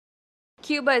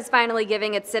Cuba is finally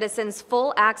giving its citizens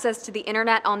full access to the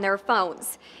internet on their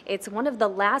phones. It's one of the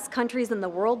last countries in the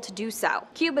world to do so.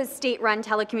 Cuba's state-run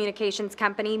telecommunications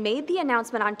company made the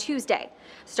announcement on Tuesday.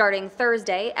 Starting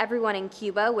Thursday, everyone in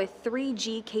Cuba with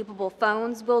 3G-capable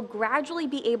phones will gradually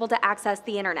be able to access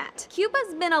the internet.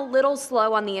 Cuba's been a little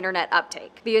slow on the internet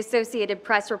uptake. The Associated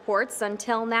Press reports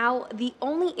until now, the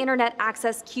only internet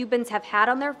access Cubans have had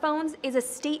on their phones is a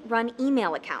state-run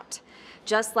email account.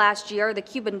 Just last year, the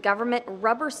Cuban government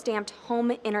rubber-stamped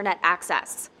home internet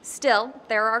access. Still,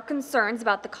 there are concerns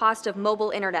about the cost of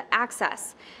mobile internet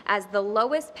access, as the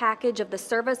lowest package of the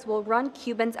service will run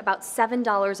Cubans about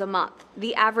 $7 a month.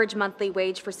 The average monthly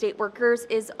wage for state workers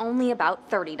is only about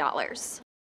 $30.